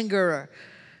my anger, or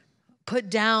put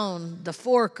down the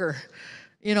fork, or,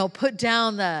 put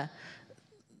down the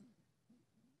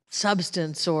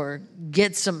substance, or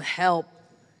get some help.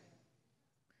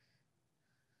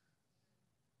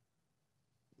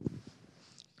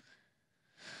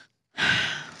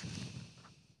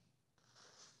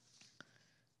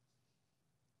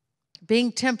 being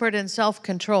temperate and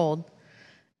self-controlled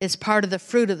is part of the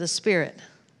fruit of the Spirit.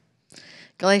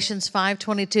 Galatians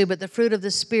 5:22, but the fruit of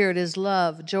the Spirit is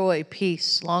love, joy,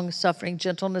 peace, long-suffering,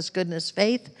 gentleness, goodness,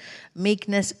 faith,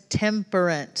 meekness,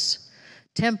 temperance.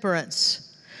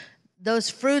 Temperance. Those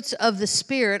fruits of the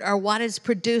Spirit are what is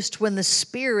produced when the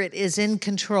Spirit is in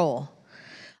control.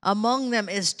 Among them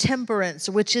is temperance,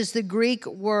 which is the Greek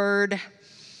word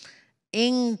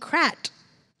enkratia.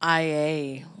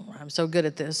 I'm so good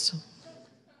at this.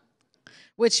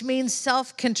 Which means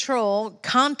self-control,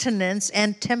 continence,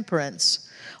 and temperance.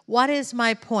 What is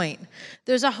my point?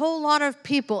 There's a whole lot of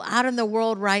people out in the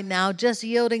world right now just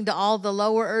yielding to all the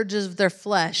lower urges of their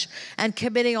flesh and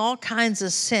committing all kinds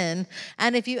of sin.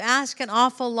 And if you ask an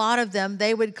awful lot of them,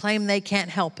 they would claim they can't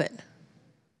help it.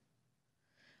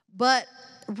 But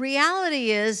reality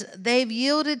is they've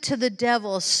yielded to the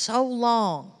devil so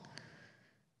long.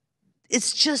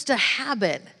 It's just a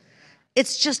habit.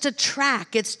 It's just a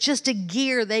track. It's just a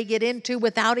gear they get into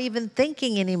without even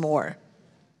thinking anymore.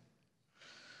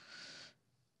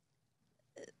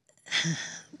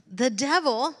 The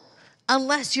devil,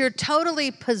 unless you're totally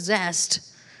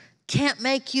possessed, can't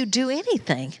make you do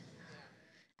anything.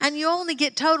 And you only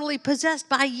get totally possessed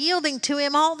by yielding to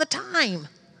him all the time.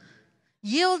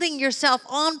 Yielding yourself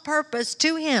on purpose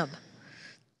to him.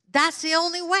 That's the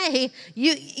only way.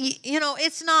 You know,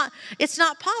 it's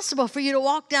not possible for you to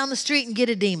walk down the street and get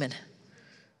a demon.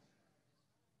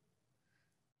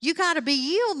 You got to be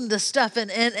yielding to stuff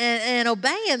and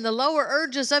obeying the lower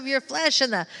urges of your flesh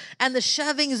and the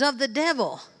shovings of the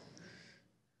devil.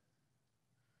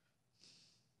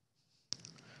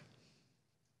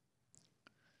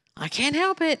 I can't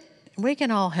help it. We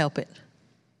can all help it.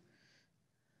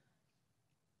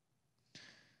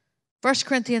 1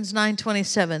 Corinthians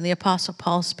 9:27, the Apostle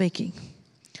Paul speaking.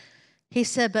 He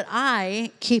said, but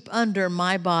I keep under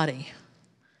my body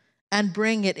and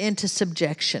bring it into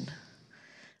subjection,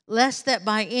 lest that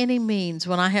by any means,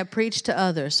 when I have preached to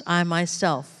others, I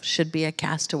myself should be a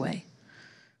castaway.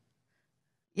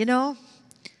 You know,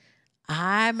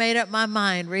 I made up my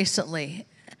mind recently,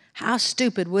 how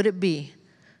stupid would it be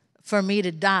for me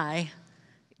to die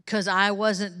because I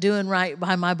wasn't doing right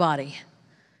by my body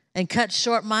and cut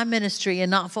short my ministry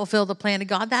and not fulfill the plan of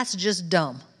God? That's just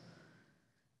dumb.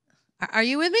 Are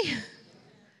you with me?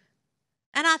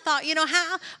 And I thought, you know,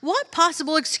 what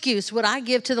possible excuse would I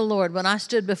give to the Lord when I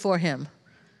stood before him?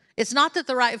 It's not that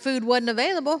the right food wasn't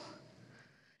available.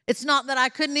 It's not that I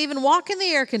couldn't even walk in the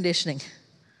air conditioning.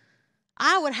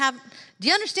 Do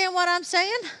you understand what I'm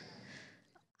saying?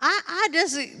 I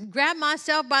just grabbed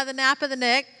myself by the nape of the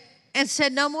neck and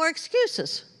said, no more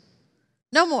excuses.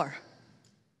 No more.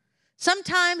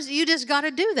 Sometimes you just got to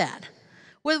do that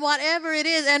with whatever it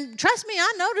is. And trust me,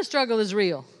 I know the struggle is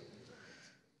real.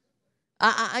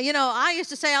 I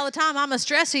used to say all the time, I'm a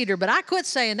stress eater, but I quit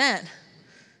saying that.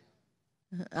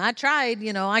 I tried,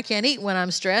 I can't eat when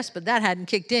I'm stressed, but that hadn't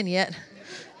kicked in yet.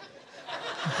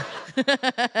 But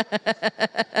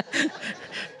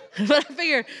I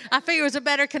figure it was a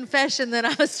better confession that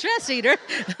I'm a stress eater.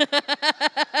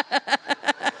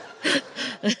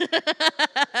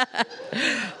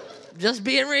 Just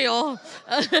being real.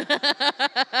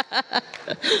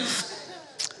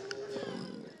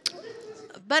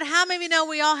 But how many of you know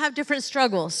we all have different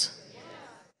struggles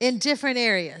in different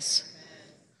areas?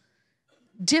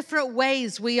 Different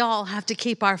ways we all have to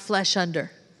keep our flesh under.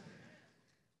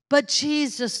 But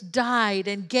Jesus died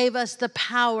and gave us the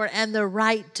power and the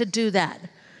right to do that.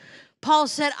 Paul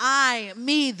said,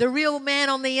 me, the real man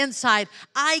on the inside,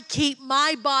 I keep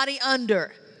my body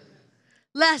under,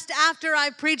 lest after I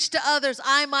preach to others,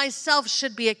 I myself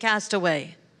should be a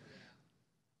castaway.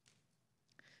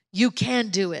 You can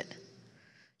do it.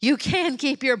 You can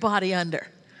keep your body under.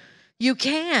 You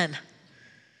can.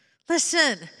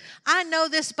 Listen, I know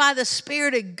this by the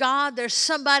Spirit of God. There's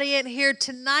somebody in here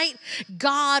tonight.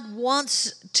 God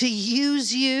wants to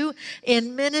use you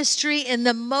in ministry in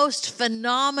the most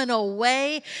phenomenal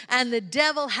way. And the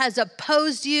devil has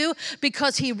opposed you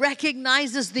because he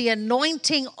recognizes the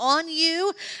anointing on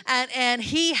you. And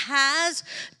he has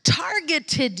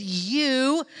targeted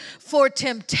you for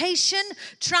temptation,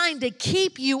 trying to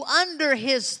keep you under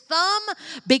his thumb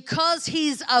because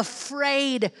he's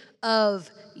afraid of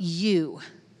you.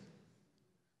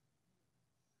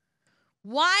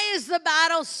 Why is the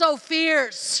battle so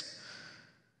fierce?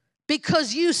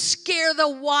 Because you scare the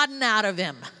wadding out of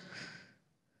him.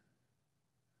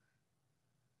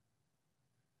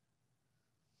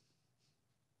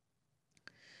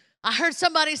 I heard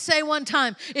somebody say one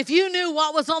time, if you knew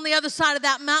what was on the other side of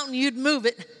that mountain, you'd move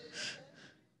it.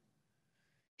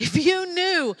 If you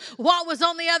knew what was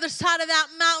on the other side of that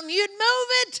mountain, you'd move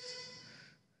it.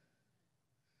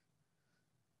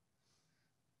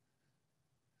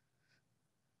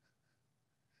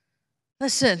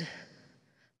 Listen,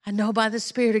 I know by the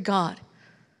Spirit of God,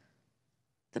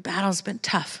 the battle's been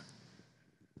tough.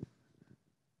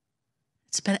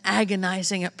 It's been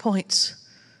agonizing at points,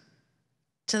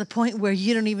 to the point where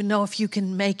you don't even know if you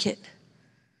can make it.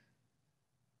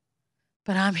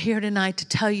 But I'm here tonight to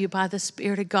tell you by the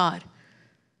Spirit of God,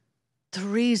 the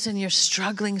reason you're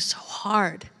struggling so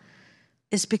hard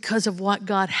is because of what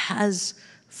God has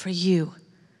for you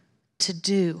to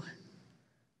do.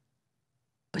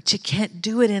 But you can't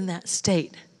do it in that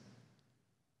state.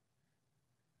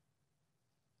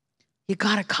 You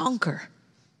got to conquer.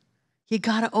 You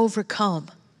got to overcome.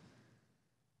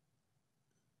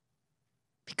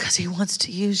 Because He wants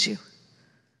to use you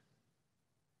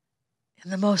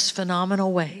in the most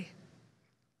phenomenal way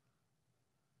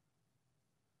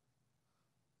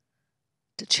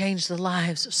to change the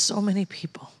lives of so many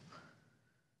people.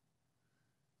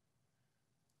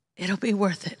 It'll be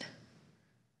worth it.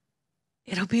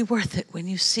 It'll be worth it when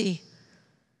you see.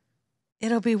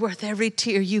 It'll be worth every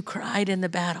tear you cried in the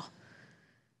battle.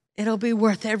 It'll be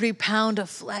worth every pound of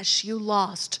flesh you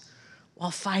lost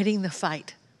while fighting the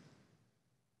fight.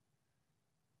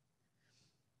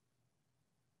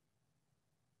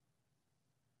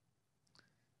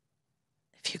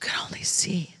 If you could only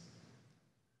see.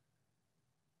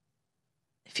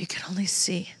 If you could only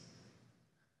see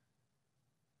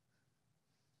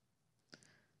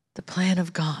the plan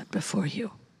of God before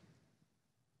you.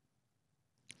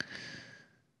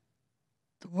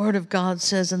 The Word of God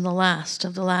says in the last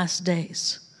of the last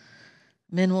days,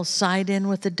 men will side in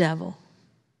with the devil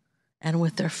and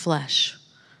with their flesh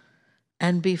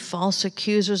and be false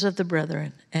accusers of the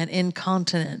brethren and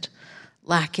incontinent,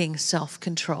 lacking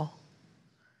self-control.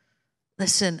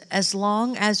 Listen, as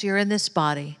long as you're in this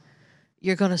body,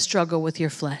 you're going to struggle with your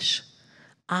flesh.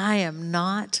 I am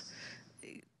not,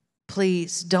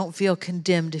 please don't feel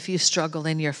condemned if you struggle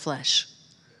in your flesh.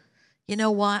 You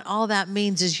know what? All that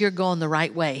means is you're going the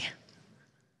right way.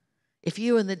 If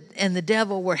you and the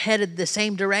devil were headed the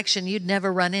same direction, you'd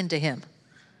never run into him.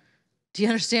 Do you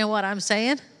understand what I'm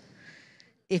saying?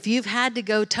 If you've had to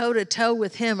go toe to toe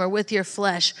with him or with your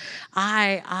flesh,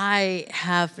 I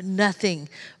have nothing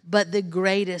but the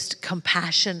greatest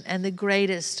compassion and the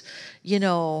greatest,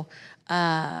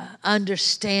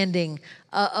 understanding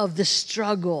of the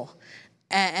struggle.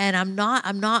 And I'm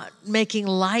not making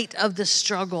light of the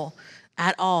struggle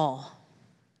at all.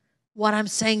 What I'm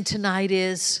saying tonight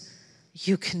is,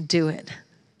 you can do it.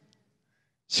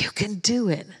 You can do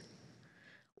it.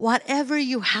 Whatever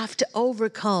you have to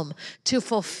overcome to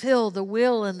fulfill the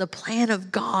will and the plan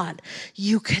of God,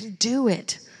 you can do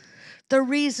it. The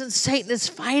reason Satan is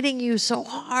fighting you so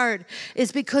hard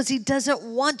is because he doesn't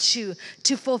want you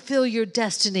to fulfill your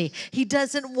destiny. He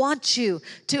doesn't want you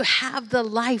to have the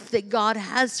life that God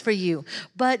has for you.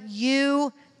 But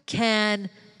you can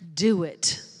do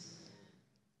it.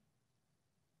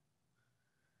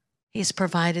 He's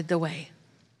provided the way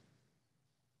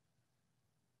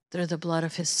through the blood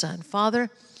of His Son. Father,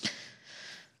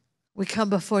 we come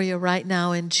before you right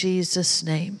now in Jesus'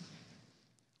 name.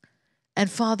 And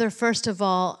Father, first of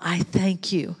all, I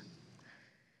thank you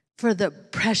for the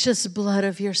precious blood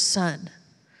of your Son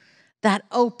that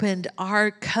opened our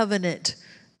covenant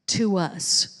to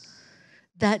us,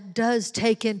 that does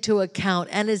take into account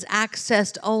and is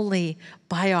accessed only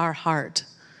by our heart.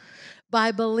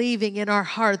 By believing in our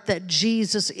heart that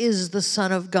Jesus is the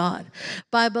Son of God,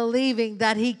 by believing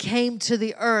that He came to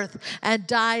the earth and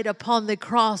died upon the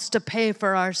cross to pay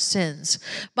for our sins,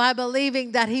 by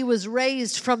believing that He was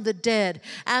raised from the dead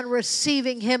and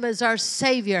receiving Him as our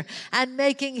Savior and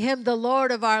making Him the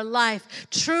Lord of our life.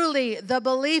 Truly, the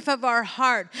belief of our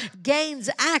heart gains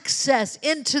access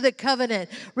into the covenant,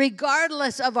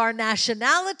 regardless of our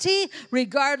nationality,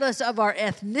 regardless of our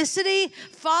ethnicity.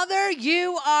 Father,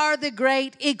 you are the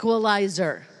great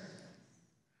equalizer.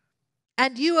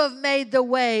 And you have made the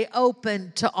way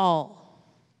open to all.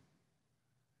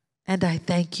 And I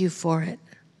thank you for it.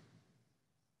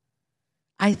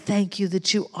 I thank you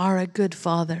that you are a good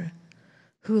Father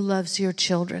who loves your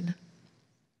children.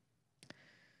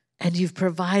 And you've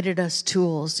provided us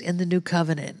tools in the new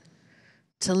covenant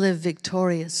to live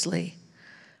victoriously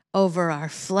over our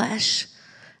flesh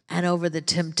and over the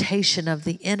temptation of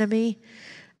the enemy.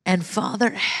 And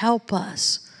Father, help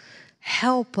us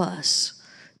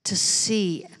to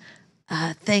see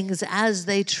things as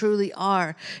they truly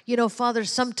are. Father,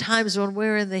 sometimes when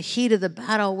we're in the heat of the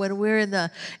battle, when we're in the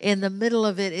middle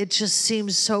of it, it just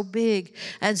seems so big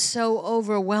and so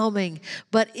overwhelming.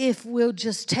 But if we'll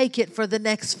just take it for the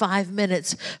next 5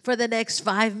 minutes,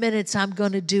 I'm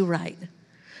going to do right.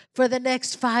 For the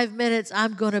next 5 minutes,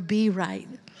 I'm going to be right.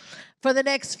 For the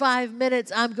next 5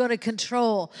 minutes, I'm going to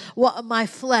control my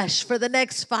flesh. For the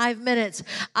next 5 minutes,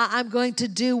 I'm going to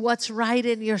do what's right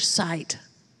in your sight.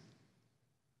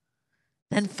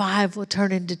 Then 5 will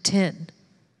turn into 10,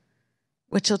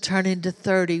 which will turn into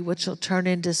 30, which will turn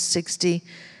into 60,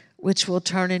 which will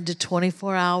turn into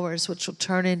 24 hours, which will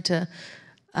turn into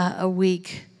a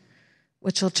week,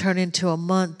 which will turn into a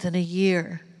month and a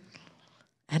year.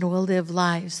 And we'll live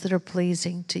lives that are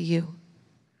pleasing to you.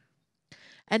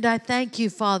 And I thank you,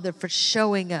 Father, for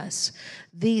showing us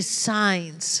these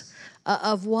signs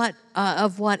of what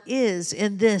is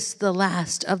in this, the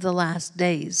last of the last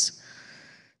days,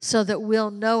 so that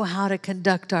we'll know how to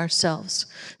conduct ourselves,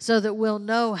 so that we'll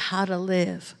know how to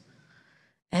live.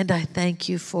 And I thank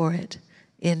you for it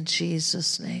in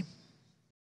Jesus' name.